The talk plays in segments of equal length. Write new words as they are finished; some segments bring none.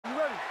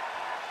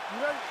You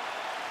ready?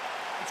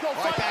 Let's go.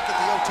 Right back at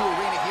the O2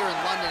 Arena here in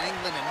London,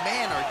 England, and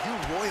man, are you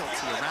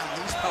royalty around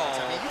these parts.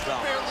 I mean, you can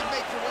barely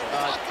make your way to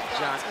the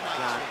John, oh, stop,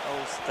 John.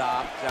 Oh,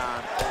 stop, John.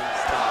 Please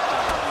stop.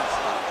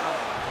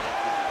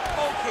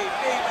 Okay,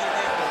 maybe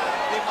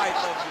they might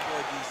love you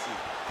more, DC.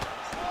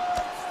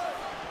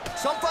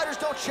 Some fighters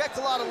don't check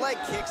a lot of leg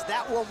kicks.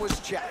 That one was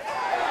checked.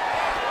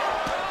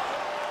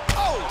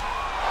 Oh!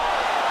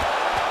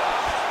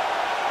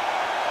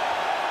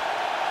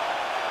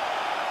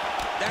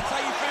 That's how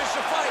you finish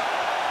a fight.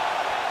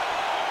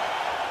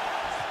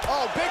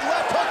 Oh, big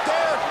left hook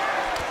there.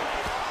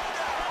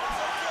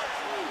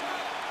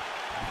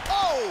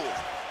 Oh!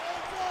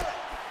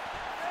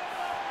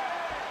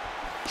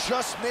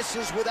 Just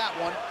misses with that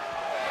one.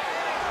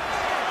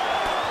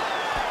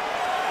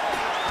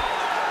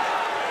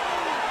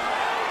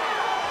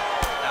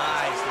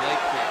 Nice leg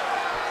kick.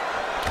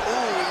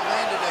 Ooh, he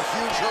landed a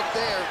huge hook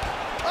there.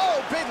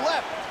 Oh, big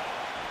left.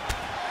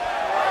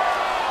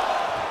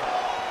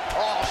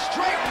 Oh,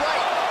 straight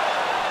right.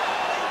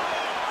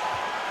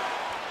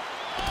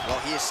 Well,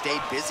 he has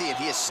stayed busy and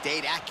he has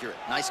stayed accurate.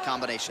 Nice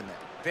combination there.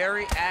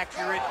 Very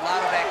accurate, a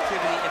lot of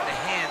activity, and the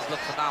hands look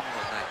phenomenal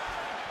tonight.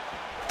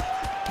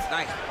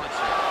 Nice punch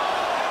there.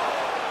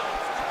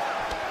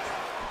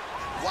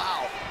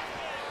 Wow.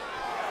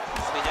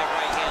 I mean, that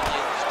right hand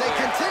laid the They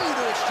square. continue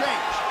to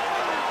exchange.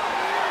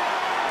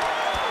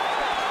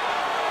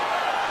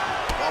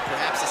 Well,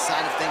 perhaps a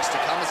sign of things to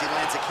come as he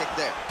lands a kick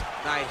there.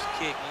 Nice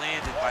kick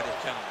landed by this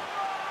gentleman.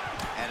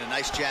 And a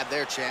nice jab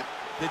there, champ.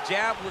 The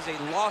jab was a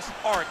lost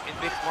art in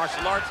mixed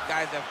martial arts.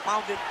 Guys have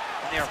found it,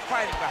 and they are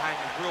fighting behind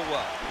it real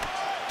well.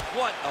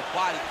 What a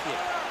body kick.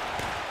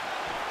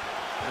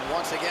 And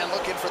once again,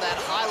 looking for that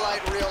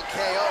highlight reel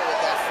KO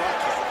with that front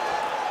kick.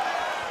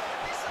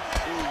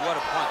 Ooh, what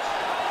a punch.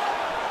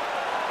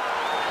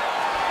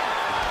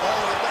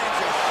 Oh, it lands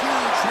a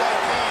huge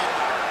right hand.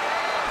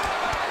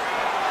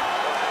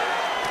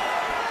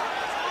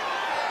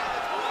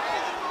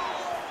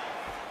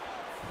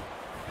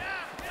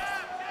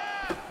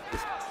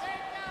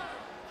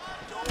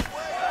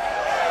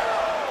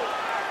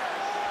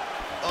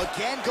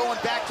 Again, going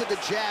back to the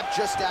jab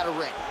just out of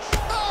range.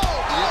 Oh!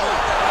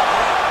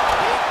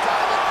 Big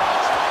diving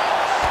punch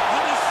lands. He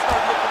needs to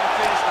start looking to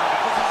finish now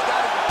because he's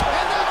got it.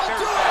 And that'll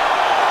do it!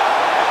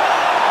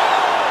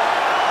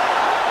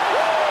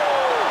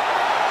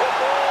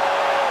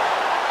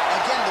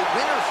 Again, the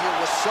winner here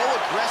was so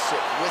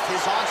aggressive with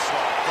his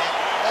onslaught that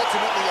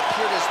ultimately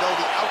appeared as though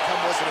the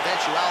outcome was an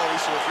eventuality.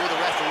 So if you're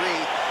the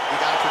referee, you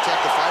got to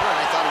protect the fighter, and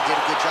I thought he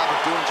did a good job of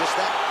doing just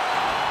that.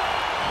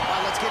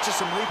 Let's get you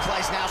some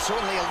replays now.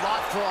 Certainly a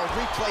lot for our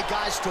replay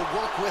guys to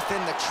work with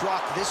in the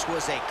truck. This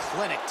was a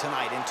clinic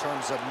tonight in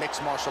terms of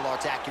mixed martial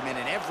arts acumen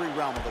in every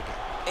realm of the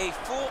game. A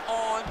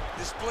full-on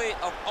display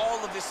of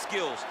all of his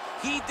skills.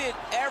 He did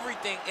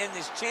everything in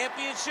this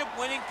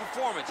championship-winning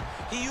performance.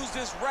 He used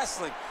his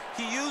wrestling.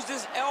 He used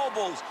his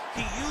elbows.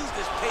 He used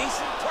his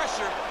pace and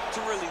pressure to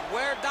really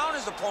wear down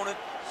his opponent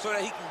so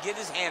that he can get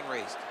his hand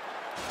raised.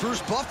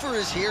 Bruce Buffer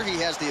is here.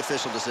 He has the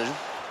official decision.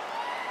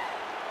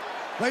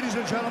 Ladies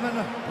and gentlemen,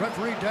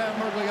 referee Dan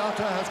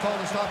Ige has called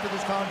a stop to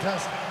this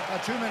contest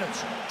at 2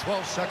 minutes,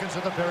 12 seconds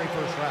of the very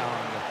first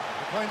round.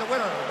 Declaring the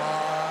winner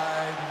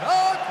by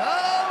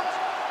knockout,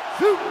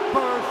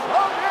 Super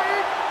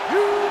Sodiq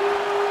Yusuff.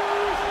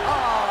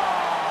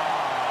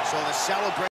 So the celebration.